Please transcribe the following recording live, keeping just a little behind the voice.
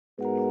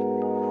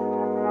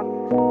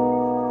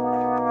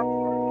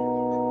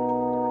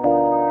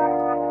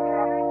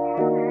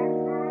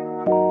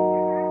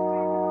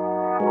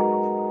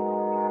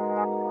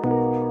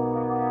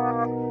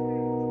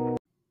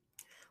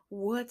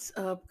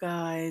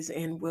guys,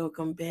 and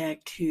welcome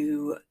back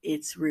to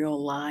It's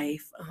Real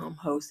Life,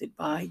 hosted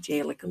by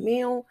Jayla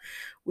Camille,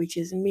 which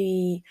is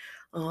me.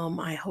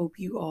 I hope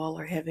you all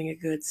are having a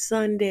good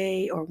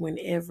Sunday or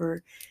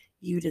whenever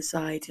you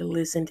decide to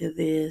listen to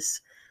this.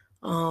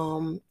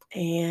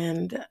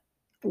 And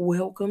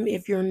welcome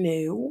if you're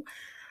new.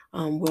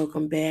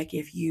 Welcome back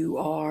if you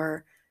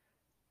are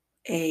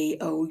a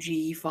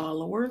OG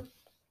follower.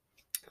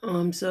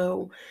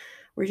 So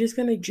we're just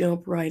going to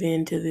jump right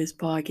into this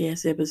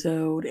podcast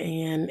episode.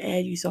 And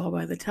as you saw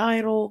by the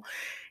title,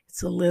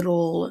 it's a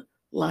little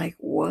like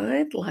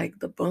what? Like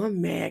the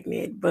bum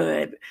magnet.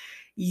 But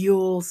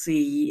you'll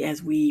see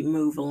as we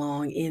move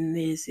along in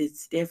this,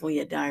 it's definitely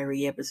a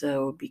diary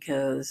episode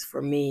because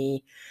for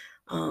me,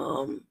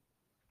 um,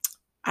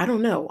 I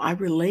don't know, I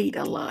relate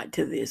a lot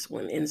to this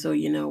one. And so,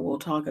 we'll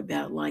talk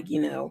about what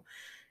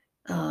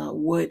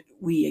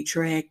we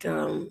attract,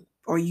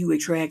 or you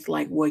attract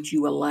like what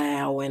you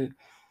allow, and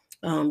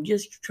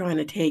just trying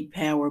to take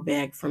power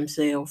back from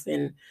self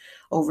and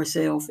over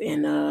self,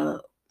 and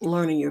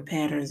learning your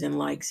patterns and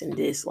likes and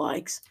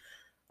dislikes,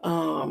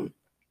 um,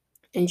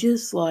 and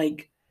just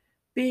like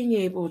being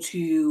able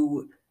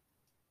to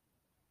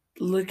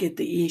look at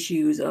the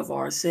issues of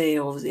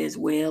ourselves as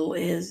well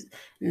as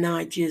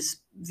not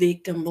just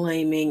victim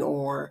blaming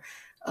or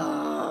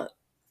uh,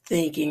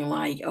 thinking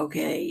like,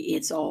 okay,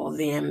 it's all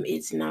them,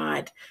 it's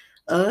not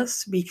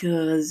us,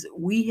 because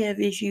we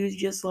have issues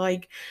just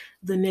like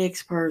the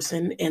next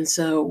person. And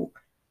so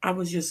I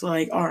was just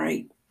like, all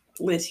right,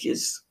 let's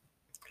just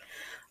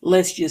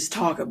let's just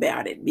talk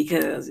about it,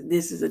 because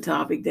this is a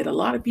topic that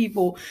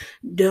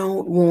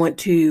don't want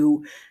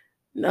to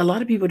a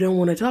lot of people don't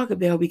want to talk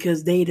about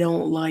because they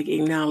don't like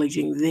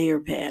acknowledging their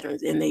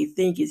patterns, and they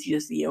think it's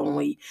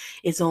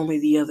only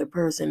the other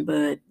person.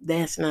 But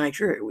that's not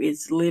true.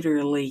 It's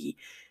literally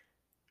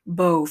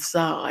both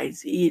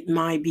sides. It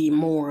might be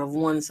more of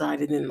one side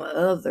than the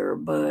other,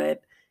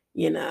 but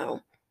you know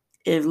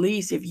at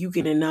least if you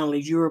can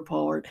acknowledge your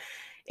part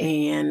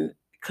and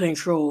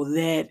control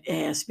that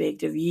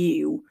aspect of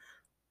you,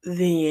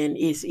 then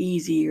it's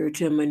easier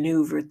to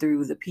maneuver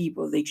through the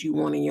people that you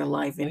want in your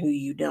life and who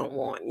you don't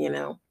want.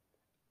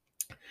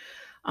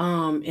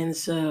 And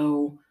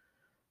so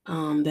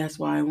that's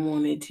why I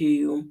wanted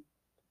to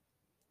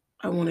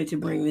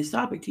bring this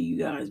topic to you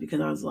guys,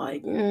 because I was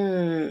like,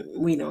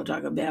 we don't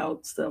talk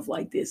about stuff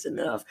like this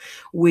enough,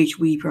 which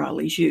we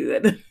probably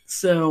should.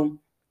 So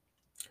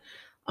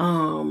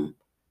um,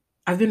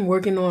 I've been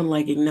working on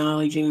like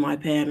acknowledging my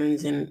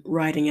patterns and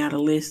writing out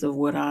a list of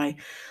what I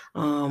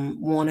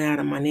want out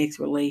of my next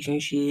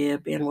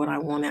relationship and what I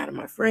want out of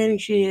my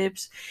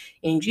friendships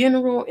in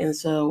general. And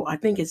so I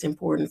think it's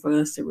important for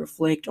us to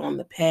reflect on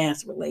the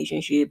past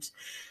relationships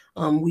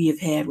we have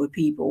had with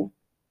people,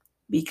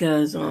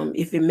 because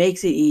if it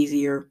makes it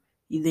easier,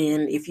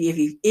 then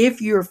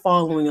if you're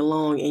following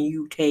along and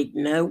you take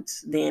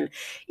notes, then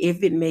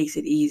if it makes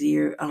it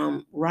easier,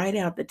 write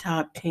out the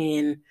top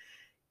 10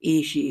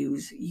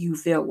 issues you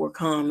felt were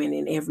common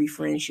in every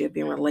friendship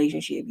and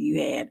relationship you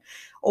had,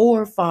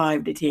 or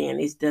 5 to 10.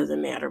 It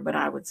doesn't matter, but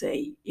I would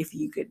say if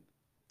you could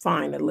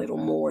find a little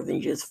more than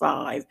just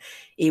five,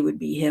 it would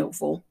be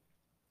helpful.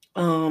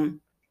 Um,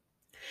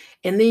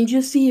 and then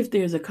just see if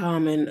there's a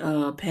common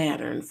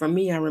pattern. For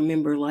me, I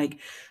remember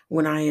like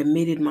when I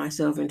admitted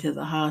myself into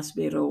the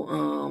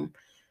hospital,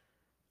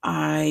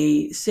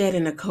 I sat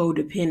in a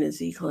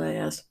codependency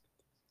class,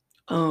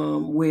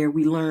 where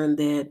we learned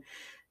that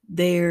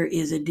there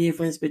is a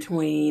difference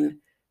between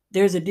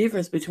there's a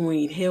difference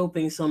between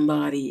helping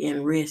somebody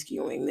and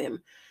rescuing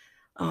them.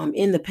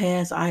 In the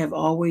past, I have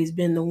always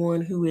been the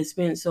one who has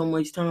spent so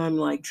much time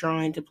like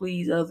trying to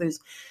please others.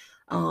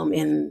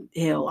 And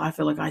hell, I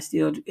feel like I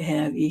still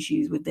have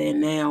issues with that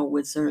now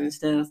with certain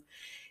stuff.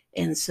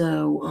 And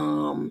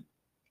so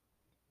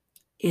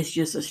it's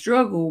just a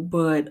struggle,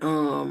 but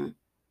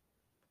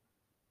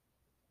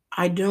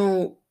I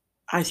don't,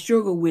 I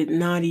struggle with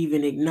not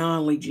even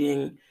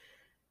acknowledging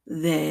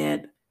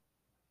that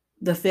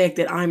the fact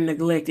that I'm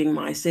neglecting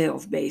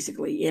myself,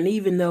 basically. And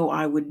even though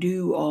I would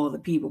do all the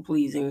people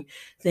pleasing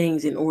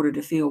things in order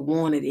to feel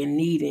wanted and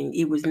needing,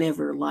 it was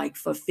never like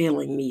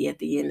fulfilling me at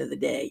the end of the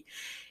day.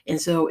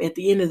 And so at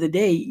the end of the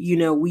day,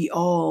 we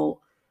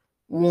all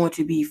want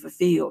to be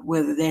fulfilled,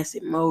 whether that's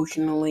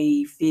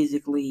emotionally,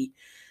 physically,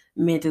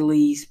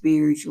 mentally,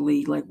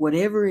 spiritually, like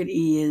whatever it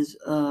is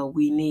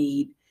we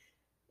need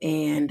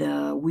and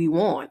we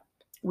want,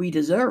 we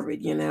deserve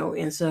it.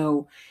 And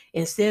so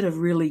instead of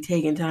really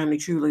taking time to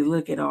truly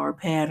look at our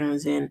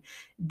patterns and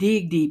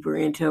dig deeper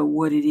into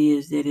what it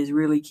is that is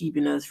really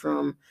keeping us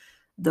from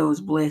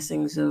those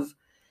blessings of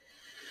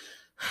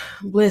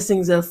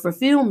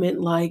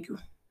fulfillment, like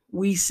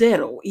we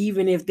settle,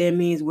 even if that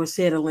means we're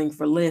settling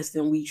for less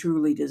than we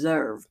truly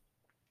deserve.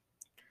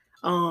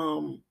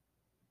 um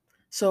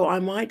So I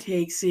might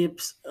take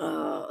sips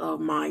of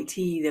my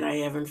tea that I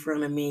have in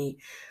front of me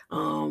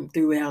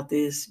throughout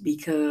this,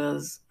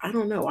 because I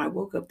don't know. I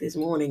woke up this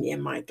morning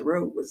and my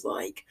throat was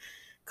like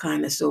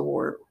kind of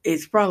sore.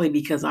 It's probably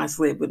because I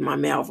slept with my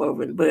mouth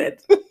open,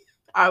 but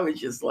I was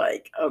just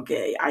like,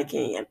 okay, I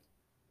can't.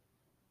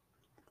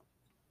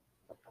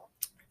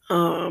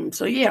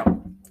 So yeah,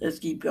 let's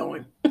keep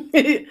going.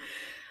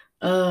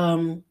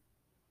 um,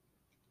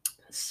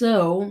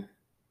 so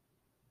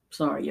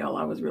sorry, y'all.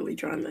 I was really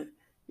trying to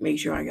make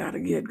sure I got a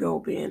good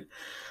gulp in.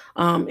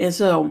 And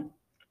so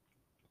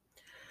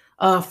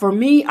for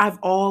me, I've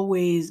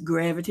always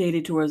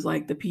gravitated towards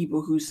like the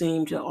people who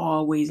seem to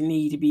always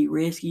need to be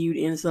rescued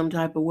in some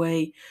type of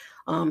way.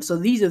 So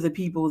these are the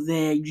people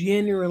that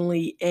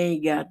generally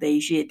ain't got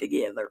their shit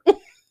together.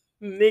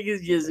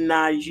 Niggas just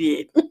not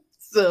shit.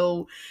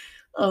 So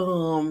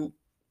um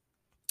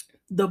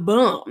the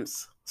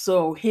bums.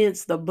 So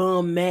hence the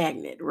bum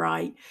magnet,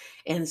 right?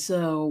 And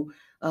so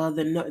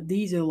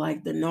these are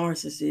like the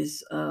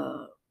narcissists,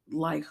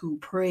 like who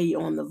prey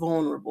on the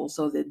vulnerable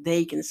so that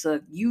they can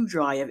suck you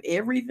dry of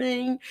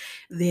everything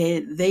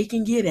that they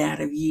can get out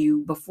of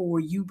you before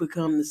you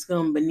become the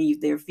scum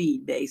beneath their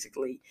feet,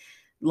 basically.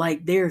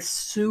 Like they're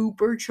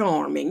super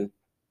charming.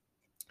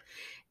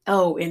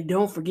 Oh, and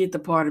don't forget the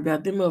part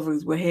about them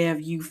motherfuckers will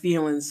have you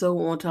feeling so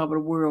on top of the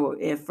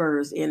world at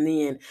first, and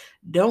then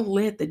don't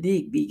let the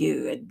dick be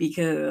good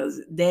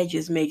because that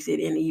just makes it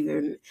an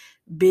even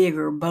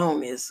bigger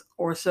bonus,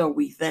 or so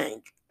we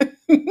think.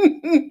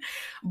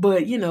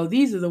 But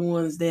these are the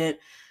ones that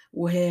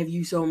will have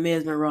you so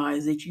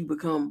mesmerized that you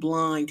become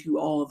blind to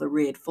all the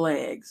red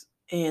flags.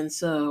 And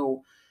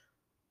so,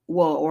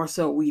 well, or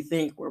so we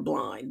think we're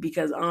blind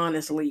because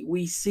honestly,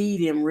 we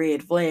see them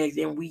red flags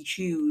and we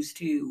choose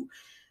to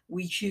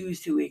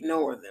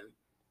ignore them.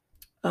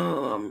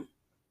 Um,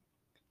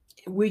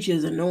 which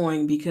is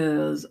annoying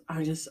because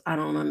I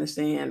don't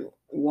understand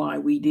why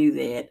we do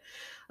that.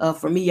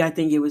 For me, I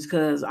think it was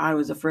because I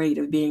was afraid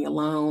of being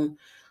alone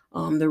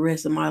the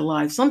rest of my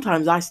life.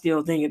 Sometimes I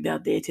still think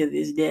about that to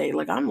this day.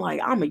 Like I'm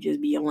gonna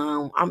just be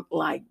alone. I'm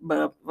like,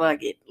 but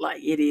fuck it,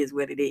 like it is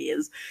what it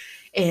is.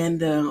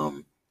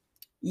 And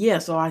yeah,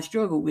 so I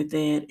struggle with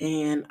that,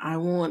 and I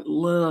want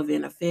love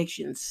and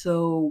affection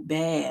so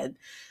bad.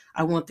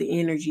 I want the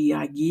energy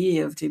I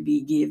give to be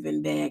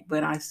given back,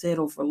 but I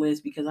settle for less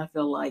because I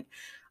feel like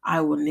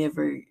I will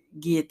never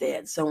get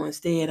that. So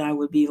instead, I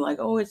would be like,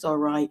 oh, it's all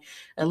right.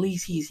 At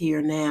least he's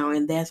here now,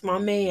 and that's my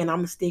man. I'm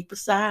going to stick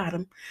beside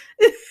him.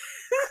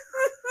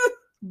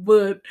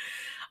 But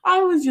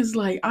I was just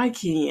like, I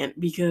can't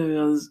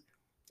because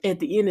at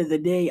the end of the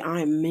day,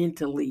 I'm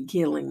mentally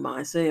killing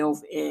myself,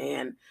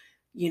 and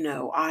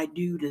I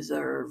do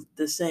deserve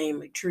the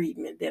same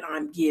treatment that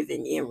I'm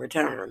giving in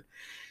return.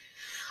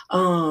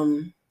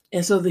 Um,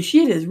 and so the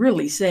shit is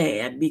really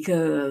sad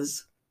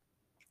because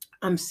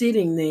I'm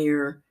sitting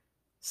there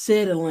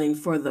settling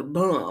for the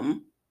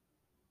bum,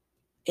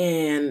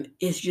 and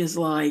it's just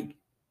like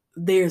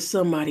there's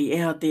somebody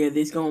out there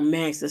that's gonna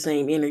max the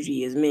same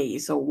energy as me.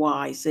 So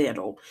why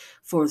settle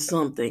for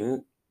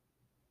something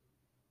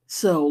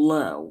so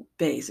low,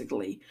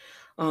 basically.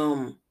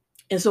 Um,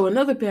 and so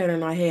another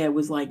pattern I had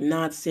was like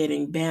not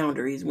setting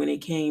boundaries when it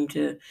came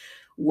to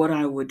what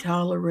I would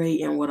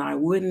tolerate and what I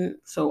wouldn't.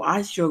 So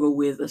I struggle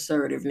with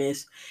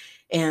assertiveness,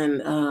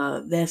 and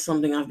that's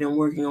something I've been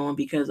working on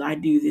because I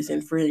do this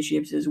in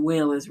friendships as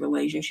well as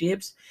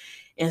relationships.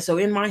 And so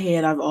in my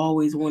head, I've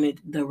always wanted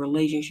the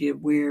relationship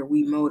where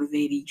we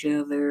motivate each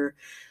other,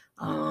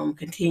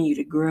 continue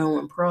to grow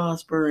and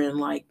prosper, and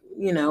like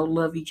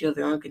love each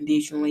other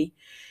unconditionally,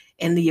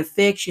 and the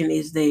affection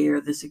is there,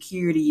 the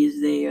security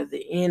is there,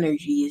 the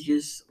energy is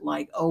just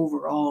like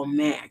overall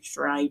matched,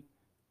 right?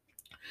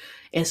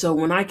 And so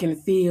when I can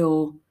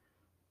feel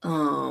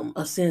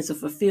a sense of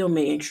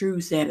fulfillment and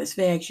true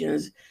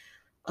satisfactions,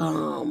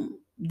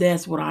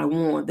 that's what I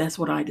want. That's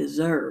what I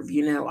deserve.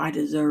 I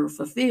deserve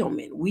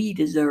fulfillment. We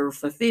deserve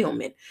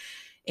fulfillment.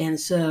 And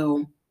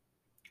so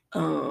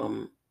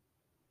um,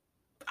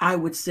 I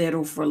would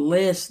settle for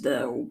less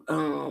though,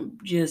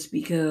 just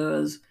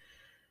because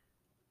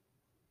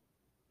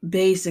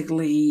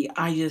basically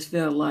I just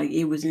felt like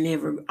I was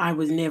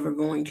never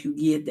going to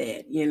get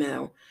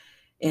that.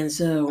 And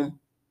so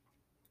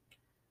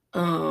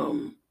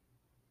um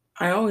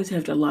I always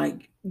have to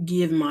like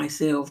give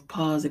myself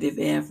positive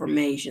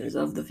affirmations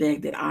of the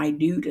fact that I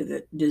do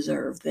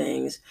deserve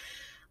things.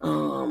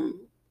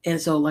 um and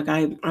so like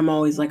I'm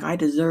always like I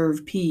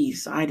deserve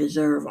peace, I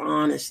deserve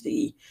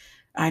honesty,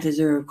 I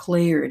deserve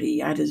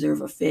clarity, I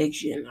deserve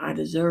affection, I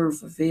deserve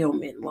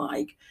fulfillment,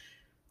 like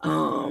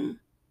um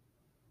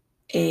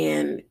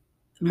and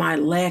my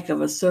lack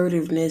of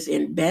assertiveness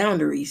and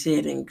boundary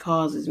setting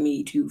causes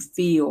me to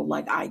feel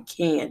like I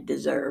can't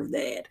deserve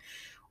that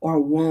or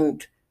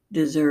won't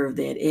deserve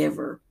that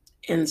ever.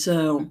 And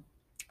so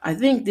I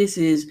think this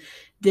is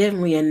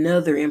definitely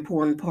another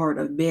important part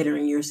of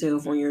bettering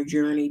yourself on your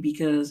journey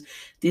because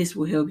this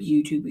will help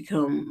you to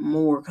become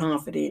more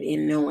confident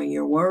in knowing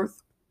your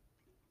worth.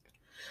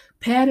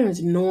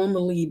 Patterns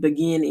normally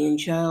begin in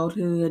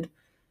childhood.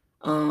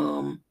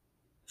 Um,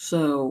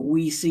 so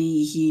we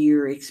see,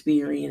 hear,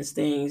 experience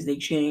things that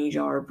change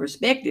our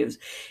perspectives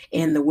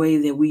and the way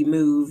that we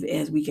move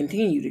as we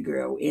continue to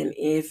grow. And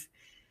if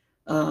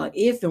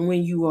and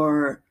when you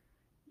are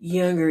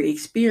younger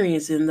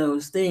experiencing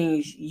those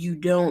things, you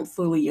don't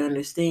fully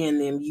understand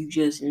them. You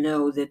just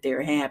know that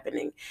they're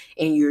happening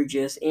and you're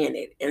just in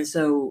it. And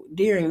so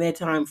during that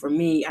time for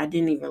me, I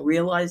didn't even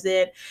realize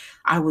that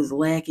I was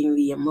lacking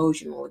the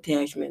emotional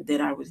attachment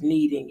that I was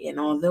needing. And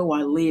although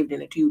I lived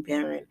in a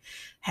two-parent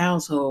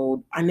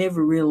household, I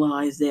never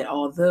realized that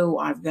although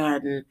I've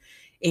gotten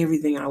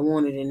everything I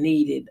wanted and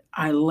needed,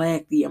 I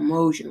lacked the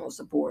emotional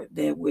support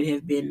that would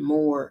have been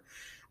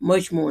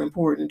much more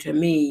important to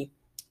me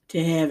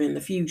to have in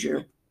the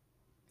future.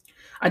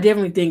 I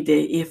definitely think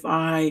that if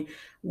I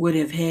would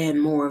have had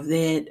more of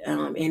that,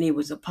 and it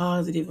was a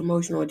positive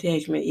emotional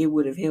attachment, it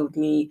would have helped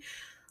me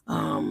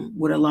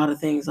with a lot of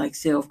things like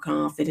self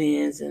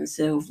confidence and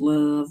self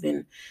love,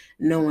 and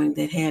knowing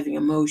that having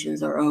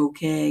emotions are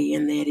okay,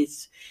 and that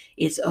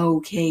it's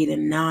okay to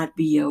not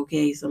be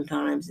okay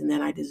sometimes, and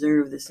that I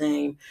deserve the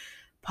same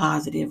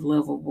positive,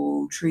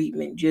 lovable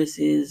treatment just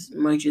as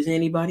much as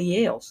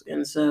anybody else.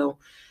 And so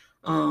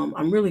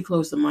I'm really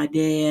close to my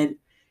dad.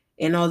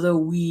 And although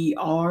we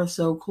are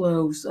so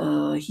close,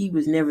 he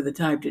was never the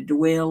type to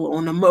dwell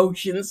on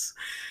emotions.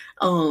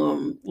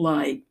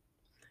 Like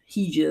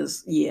he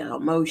just, yeah,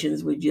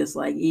 emotions were just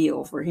like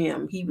ill for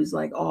him. He was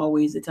like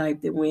always the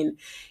type that when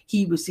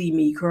he would see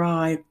me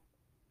cry,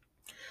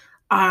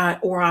 I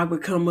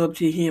would come up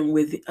to him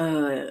with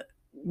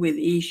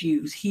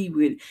issues, he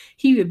would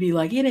be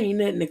like, it ain't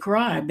nothing to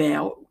cry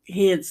about,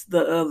 hence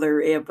the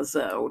other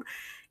episode.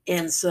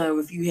 And so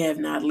if you have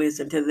not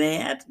listened to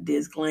that,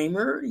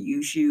 disclaimer,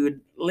 you should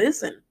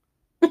listen.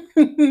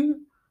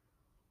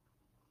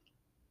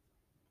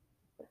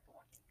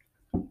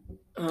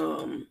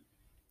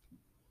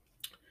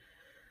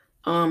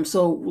 um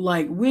so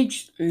like,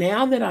 which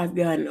now that I've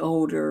gotten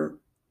older,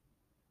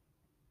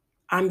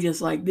 I'm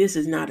just like, this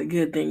is not a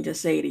good thing to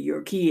say to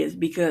your kids,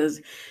 because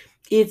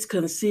it's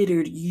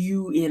considered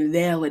you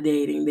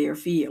invalidating their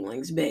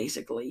feelings,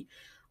 basically.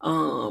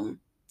 Um,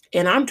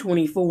 and I'm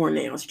 24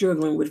 now,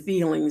 struggling with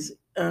feelings,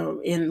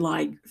 and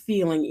like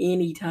feeling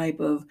any type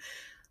of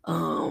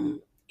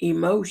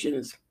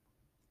emotions,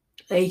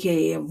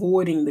 aka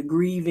avoiding the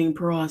grieving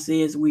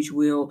process, which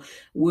we'll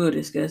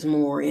discuss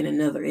more in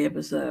another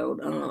episode.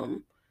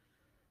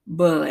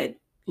 But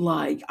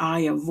like, I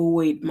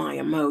avoid my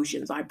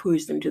emotions. I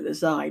push them to the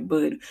side,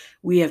 but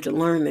we have to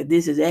learn that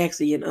this is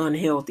actually an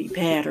unhealthy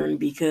pattern,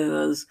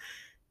 because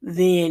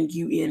then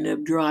you end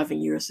up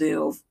driving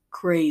yourself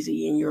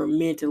crazy and you're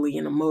mentally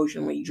and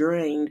emotionally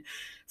drained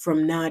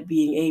from not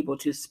being able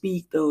to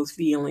speak those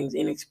feelings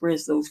and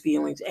express those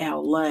feelings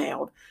out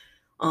loud,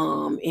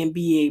 and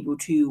be able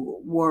to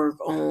work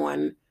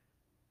on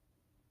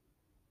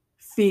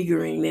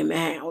figuring them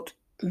out,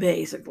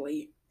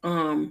 basically.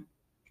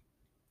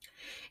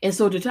 And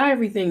so to tie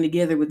everything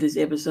together with this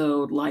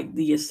episode, like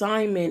the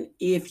assignment,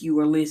 if you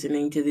are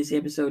listening to this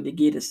episode to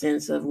get a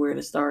sense of where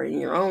to start in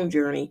your own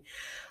journey,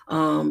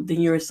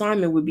 then your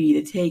assignment would be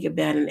to take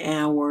about an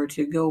hour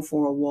to go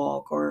for a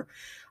walk, or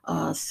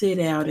sit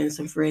out in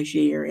some fresh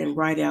air and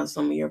write out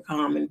some of your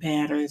common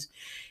patterns.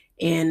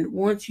 And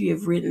once you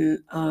have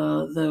written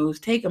those,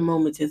 take a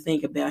moment to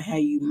think about how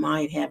you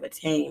might have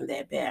attained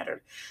that pattern.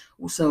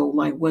 So,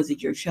 like, was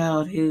it your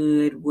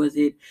childhood? Was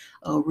it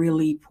a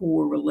really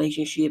poor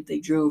relationship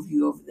that drove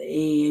you over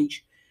the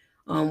edge?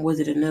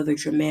 Was it another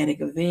traumatic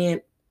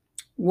event?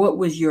 What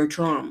was your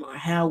trauma?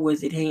 How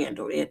was it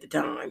handled at the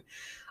time?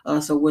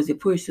 So, was it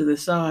pushed to the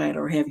side,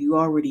 or have you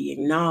already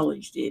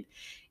acknowledged it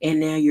and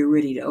now you're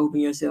ready to open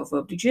yourself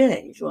up to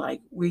change?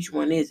 Like, which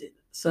one is it?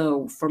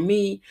 So, for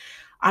me,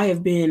 I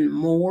have been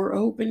more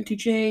open to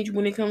change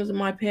when it comes to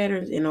my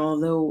patterns. And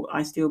although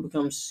I still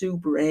become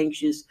super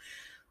anxious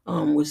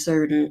with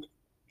certain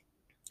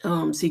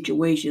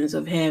situations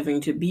of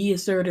having to be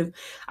assertive,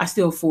 I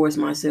still force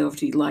myself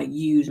to like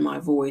use my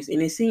voice.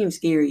 And it seems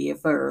scary at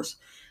first,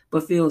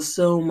 but feels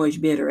so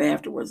much better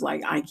afterwards.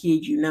 Like, I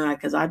kid you not,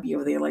 because I'd be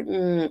over there like,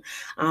 I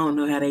don't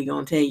know how they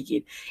gonna take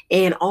it.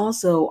 And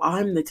also,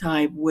 I'm the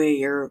type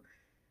where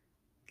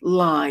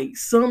like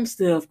some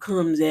stuff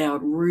comes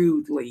out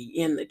rudely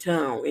in the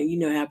tone. And you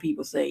know how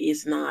people say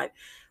it's not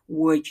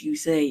what you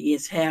say,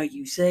 it's how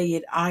you say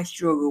it. I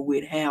struggle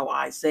with how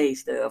I say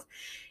stuff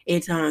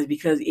at times,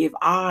 because if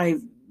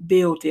I've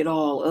built it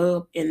all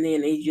up and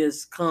then it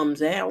just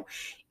comes out,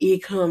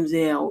 it comes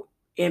out,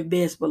 and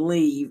best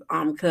believe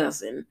I'm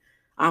cussing.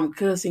 I'm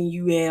cussing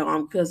you out.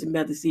 I'm cussing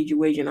about the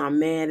situation. I'm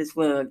mad as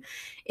fuck.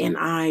 And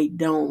I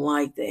don't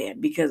like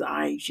that, because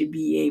I should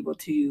be able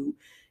to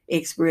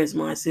express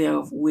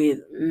myself with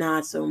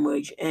not so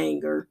much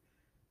anger,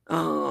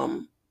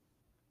 um,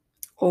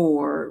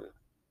 or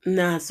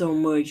not so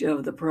much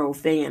of the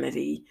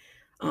profanity.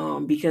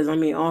 Because I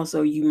mean,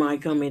 also you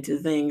might come into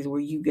things where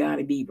you got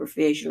to be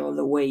professional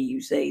the way you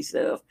say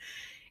stuff.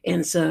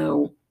 And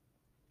so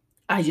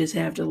I just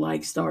have to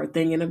like start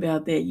thinking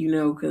about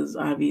that, because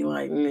I'd be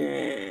like,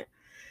 nah.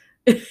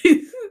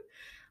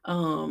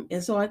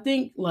 And so I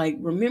think, like,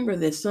 remember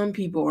that some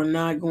people are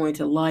not going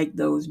to like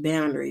those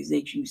boundaries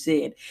that you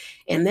said.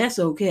 And that's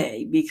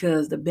okay,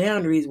 because the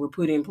boundaries were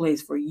put in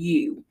place for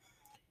you.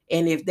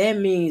 And if that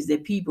means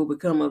that people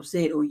become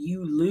upset or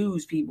you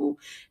lose people,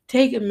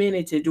 take a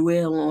minute to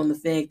dwell on the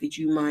fact that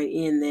you might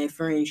end that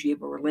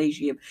friendship or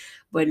relationship.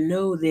 But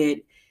know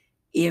that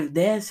if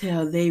that's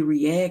how they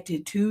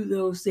reacted to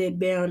those set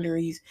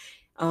boundaries,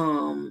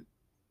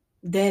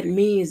 that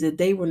means that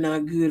they were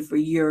not good for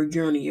your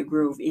journey of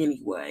growth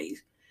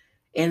anyways.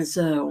 And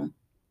so,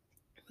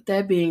 with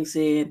that being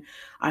said,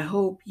 I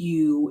hope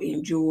you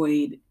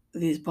enjoyed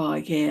this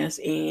podcast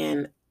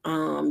and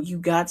you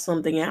got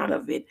something out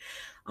of it.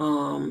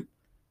 Um,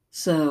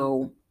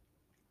 so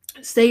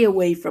stay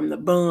away from the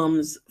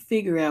bums.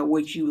 Figure out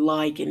what you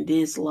like and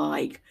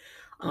dislike.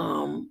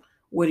 Um,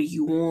 what do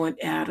you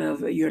want out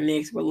of your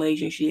next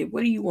relationship?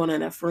 What do you want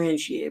out of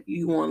friendship?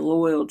 You want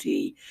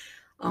loyalty.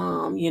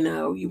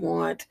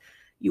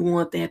 You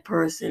want that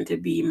person to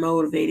be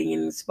motivating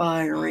and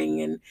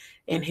inspiring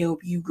and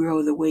help you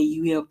grow the way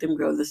you help them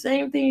grow. The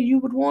same thing you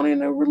would want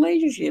in a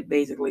relationship,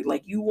 basically.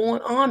 Like you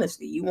want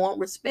honesty, you want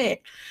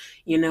respect.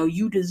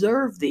 You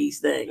deserve these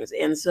things.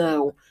 And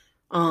so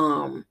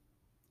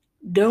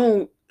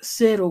don't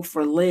settle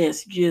for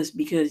less just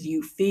because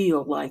you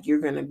feel like you're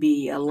going to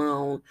be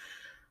alone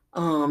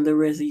the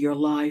rest of your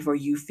life, or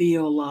you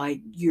feel like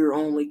you're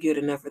only good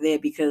enough for that,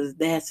 because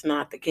that's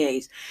not the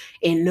case.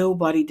 And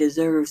nobody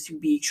deserves to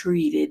be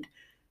treated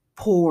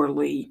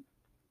poorly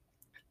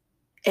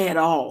at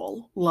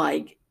all.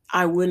 Like,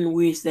 I wouldn't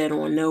wish that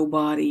on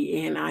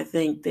nobody. And I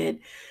think that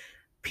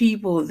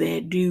people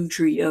that do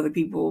treat other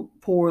people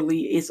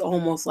poorly, it's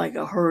almost like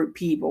a hurt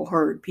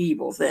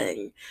people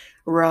thing,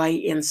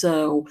 right? And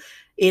so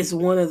it's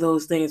one of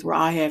those things where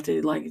I have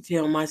to like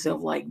tell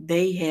myself, like,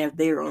 they have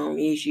their own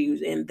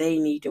issues and they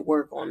need to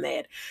work on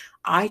that.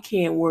 I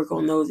can't work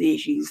on those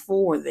issues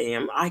for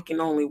them. I can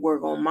only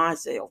work on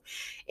myself.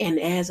 And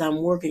as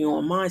I'm working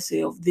on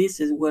myself, this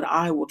is what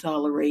I will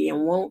tolerate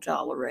and won't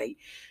tolerate.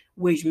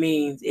 Which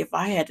means if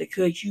I had to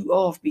cut you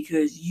off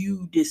because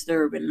you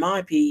disturbing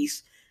my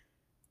peace,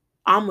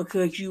 I'm gonna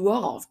cut you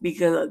off,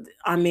 because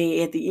I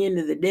mean, at the end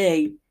of the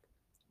day,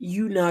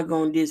 you not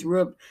gonna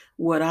disrupt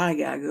what I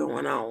got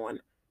going on.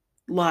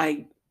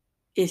 Like,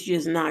 it's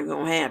just not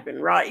gonna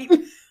happen, right?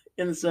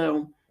 And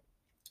so,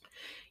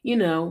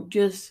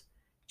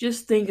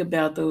 just think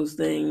about those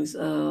things.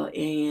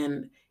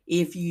 And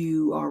if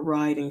you are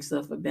writing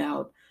stuff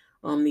about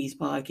these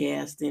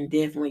podcasts, then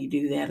definitely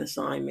do that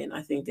assignment.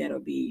 I think that'll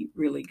be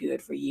really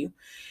good for you.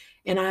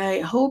 And I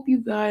hope you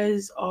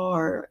guys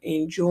are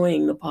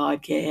enjoying the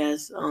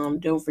podcast.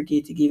 Don't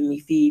forget to give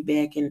me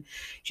feedback and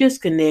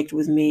just connect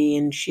with me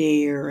and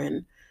share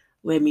and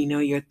let me know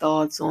your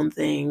thoughts on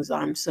things.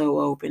 I'm so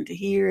open to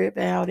hear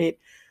about it.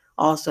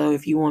 Also,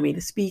 if you want me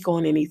to speak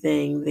on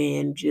anything,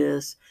 then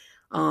just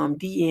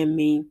DM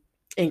me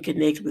and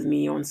connect with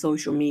me on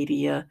social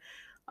media.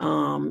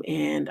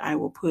 And I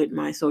will put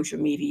my social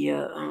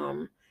media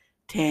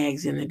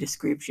tags in the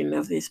description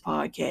of this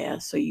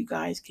podcast so you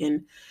guys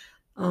can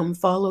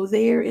follow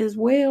there as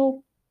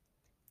well.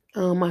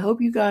 I hope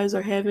you guys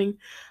are having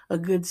a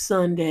good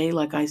Sunday.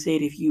 Like I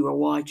said, if you are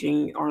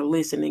watching or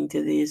listening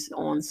to this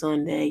on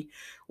Sunday,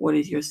 what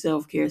is your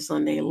self-care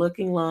Sunday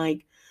looking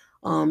like?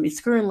 It's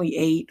currently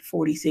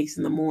 8:46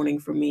 in the morning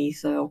for me,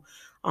 so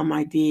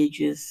I did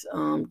just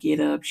get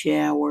up,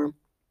 shower,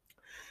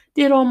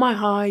 did all my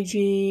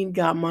hygiene,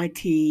 got my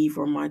tea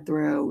for my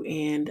throat,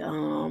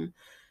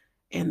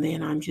 and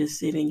then I'm just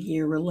sitting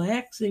here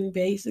relaxing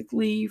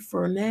basically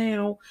for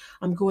now.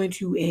 I'm going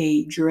to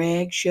a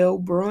drag show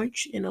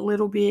brunch in a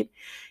little bit.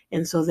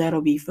 And so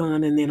that'll be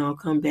fun. And then I'll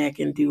come back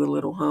and do a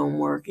little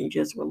homework and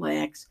just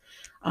relax.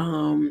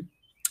 Um,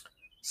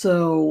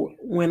 so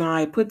when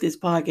I put this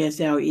podcast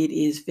out, it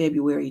is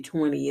February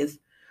 20th.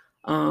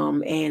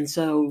 And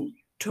so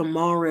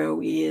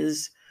tomorrow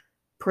is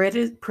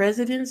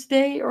President's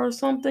Day or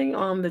something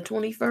on the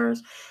 21st,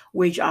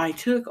 which I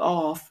took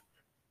off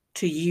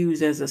to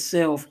use as a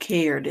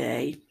self-care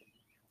day.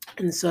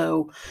 And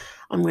so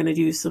I'm going to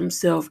do some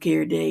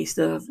self-care day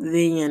stuff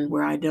then,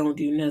 where I don't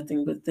do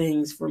nothing but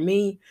things for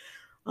me.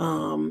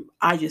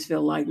 I just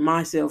feel like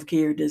my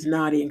self-care does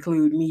not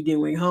include me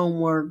doing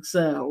homework.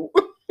 So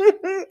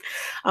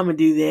I'm going to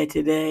do that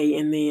today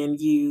and then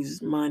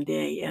use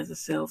Monday as a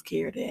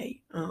self-care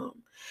day.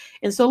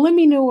 And so let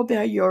me know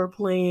about your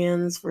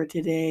plans for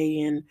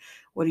today and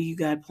what do you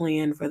got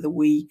planned for the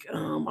week.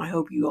 I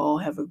hope you all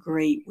have a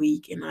great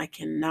week, and I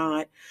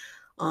cannot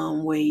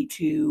wait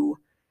to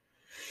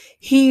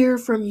hear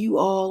from you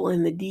all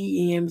in the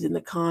DMs in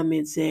the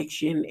comment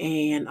section.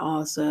 And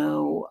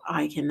also,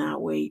 I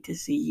cannot wait to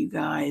see you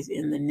guys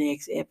in the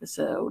next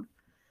episode.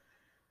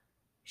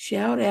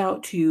 Shout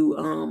out to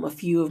a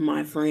few of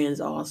my friends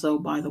also,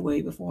 by the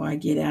way, before I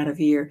get out of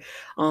here.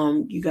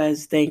 You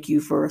guys, thank you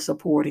for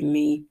supporting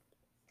me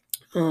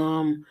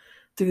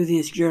through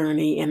this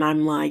journey. And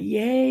I'm like,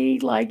 yay,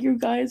 like you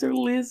guys are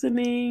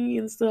listening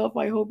and stuff.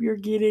 I hope you're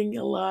getting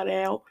a lot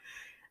out.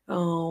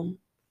 Um,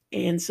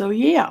 and so,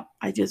 yeah,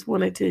 I just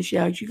wanted to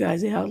shout you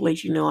guys out,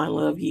 let you know I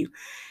love you.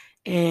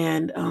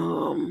 And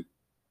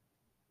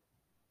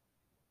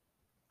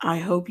I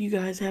hope you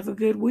guys have a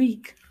good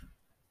week.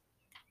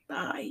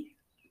 Bye.